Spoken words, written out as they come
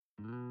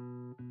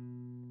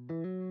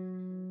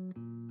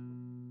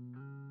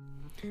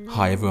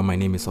Hi everyone, my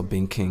name is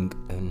Obin King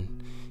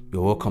and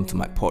you're welcome to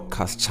my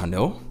podcast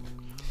channel.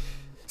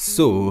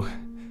 So,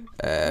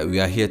 we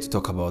are here to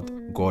talk about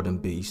God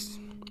and Bass.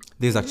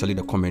 This is actually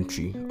the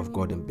commentary of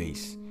God and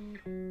Bass.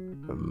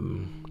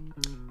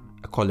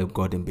 I call it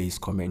God and Bass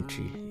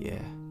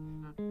commentary,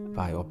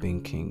 by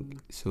Obin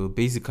King. So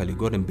basically,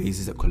 God and Bass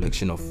is a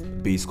collection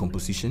of bass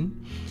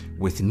composition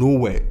with no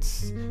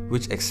words,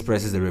 which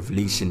expresses the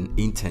revelation,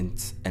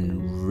 intent,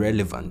 and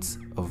relevance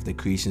of the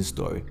creation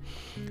story.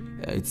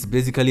 It's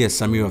basically a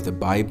summary of the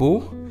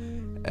Bible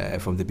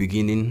from the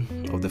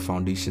beginning of the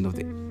foundation of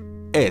the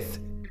earth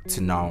to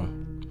now.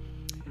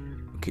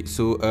 Okay,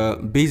 so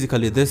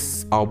basically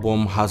this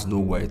album has no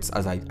words,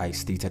 as I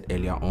stated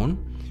earlier on.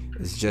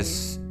 It's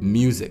just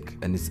music,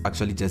 and it's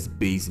actually just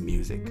bass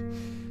music.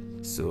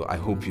 So I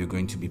hope you're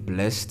going to be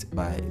blessed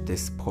by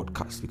this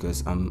podcast,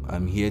 because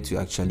I'm here to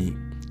actually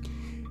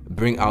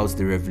bring out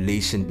the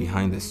revelation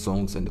behind the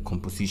songs and the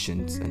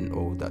compositions and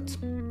all that.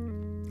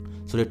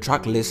 So the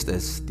track list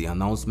is The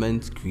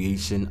Announcement,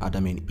 Creation,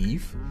 Adam and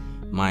Eve,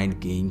 Mind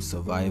Games,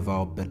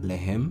 Survival,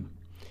 Bethlehem,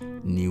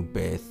 New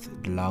Birth,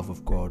 The Love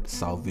of God,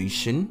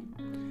 Salvation,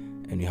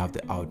 and you have the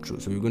outro.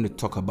 So we're going to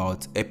talk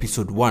about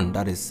episode 1,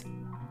 that is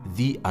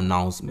The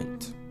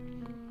Announcement.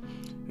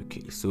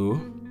 Okay, so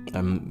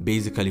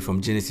basically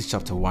from Genesis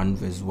chapter 1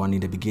 verse 1, in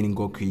the beginning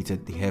God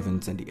created the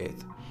heavens and the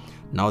earth.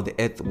 Now the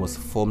earth was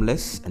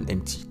formless and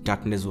empty.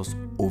 Darkness was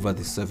over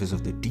the surface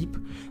of the deep,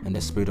 and the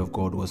Spirit of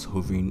God was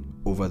hovering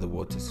over the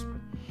waters.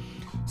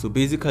 So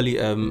basically,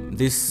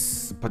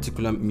 this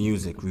particular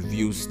music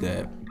reviews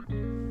the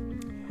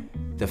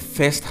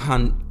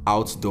first-hand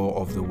outdoor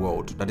of the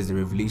world. That is, the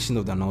revelation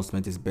of the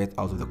announcement is birthed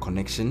out of the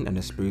connection and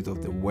the spirit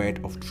of the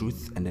word of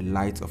truth and the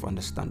light of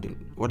understanding.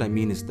 What I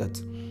mean is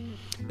that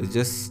it's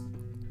just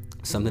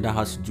something that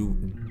has to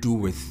do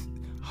with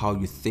how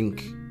you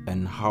think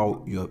and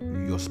how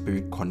your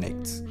spirit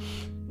connects.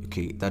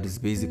 Okay, that is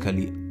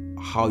basically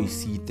how you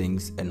see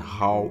things and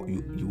how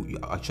you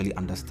actually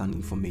understand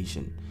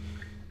information.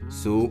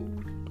 So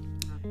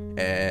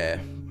I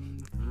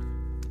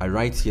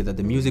write here that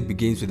the music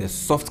begins with a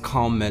soft,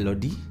 calm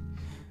melody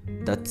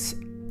that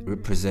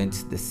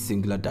represents the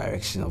singular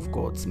direction of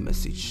God's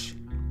message.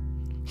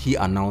 He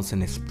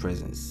announcing his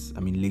presence.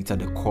 Later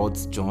the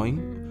chords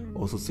join,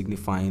 also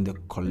signifying the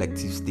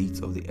collective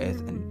state of the earth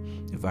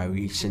and the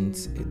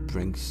variations it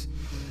brings.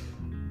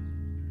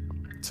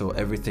 So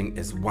everything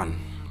is one.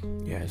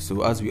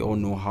 So as we all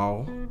know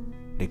how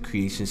the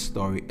creation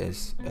story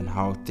is and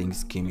how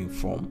things came in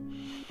form,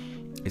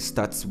 it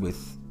starts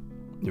with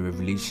the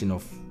revelation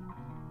of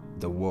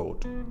the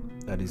world.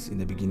 That is, in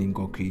the beginning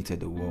God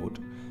created the world.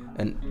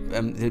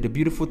 And the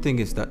beautiful thing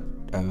is that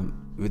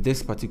with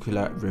this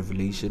particular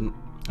revelation,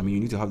 you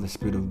need to have the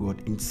Spirit of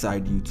God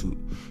inside you to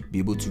be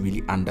able to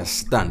really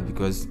understand,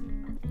 because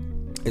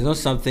it's not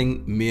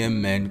something mere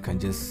men can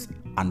just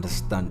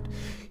understand.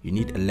 You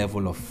need a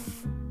level of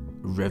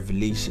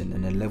revelation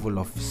and a level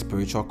of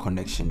spiritual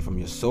connection from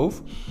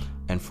yourself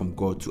and from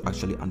God to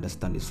actually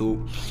understand it.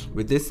 So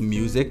with this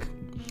music,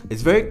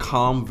 it's very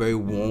calm, very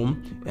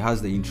warm. It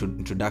has the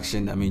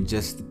introduction,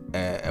 just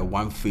a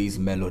one-phase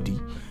melody,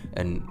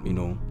 and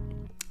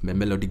the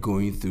melody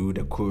going through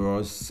the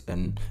chorus,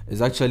 and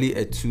it's actually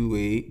a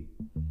two-way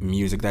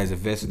music. That is a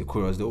verse and the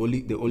chorus. The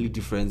only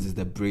difference is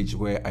the bridge,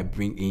 where I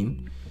bring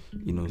in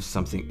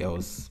something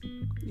else.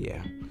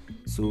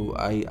 So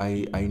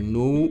I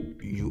know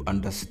you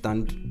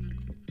understand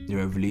the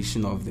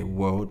revelation of the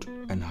world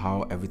and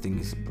how everything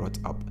is brought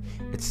up.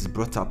 It's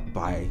brought up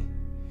by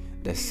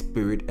the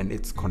Spirit and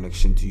its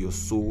connection to your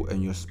soul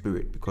and your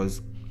spirit,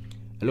 because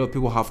a lot of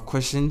people have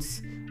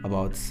questions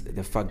about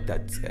the fact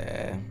that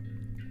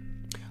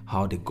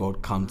how did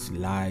God come to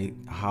light?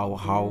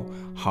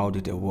 How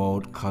did the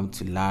world come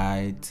to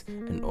light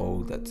and all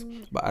that?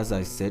 But as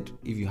I said,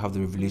 if you have the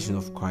revelation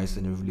of Christ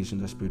and the revelation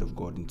of the Spirit of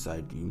God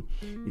inside you,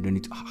 you don't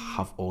need to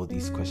have all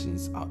these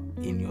questions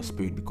in your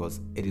spirit, because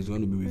it is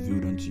going to be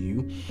revealed unto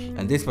you.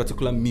 And this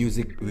particular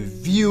music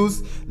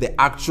reveals the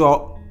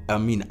actual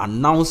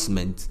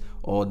announcement,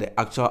 or the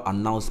actual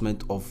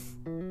announcement of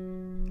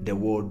the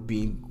world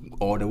being,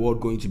 or the world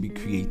going to be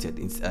created,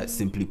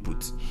 simply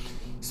put.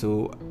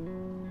 So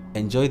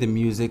enjoy the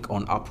music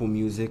on Apple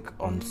Music,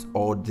 on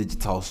all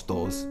digital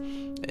stores,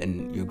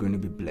 and you're going to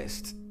be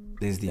blessed.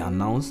 There's The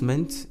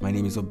Announcement. My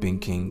name is Obin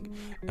King,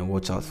 and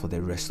watch out for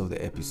the rest of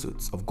the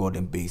episodes of God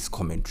and Bass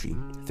commentary.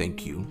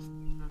 Thank you.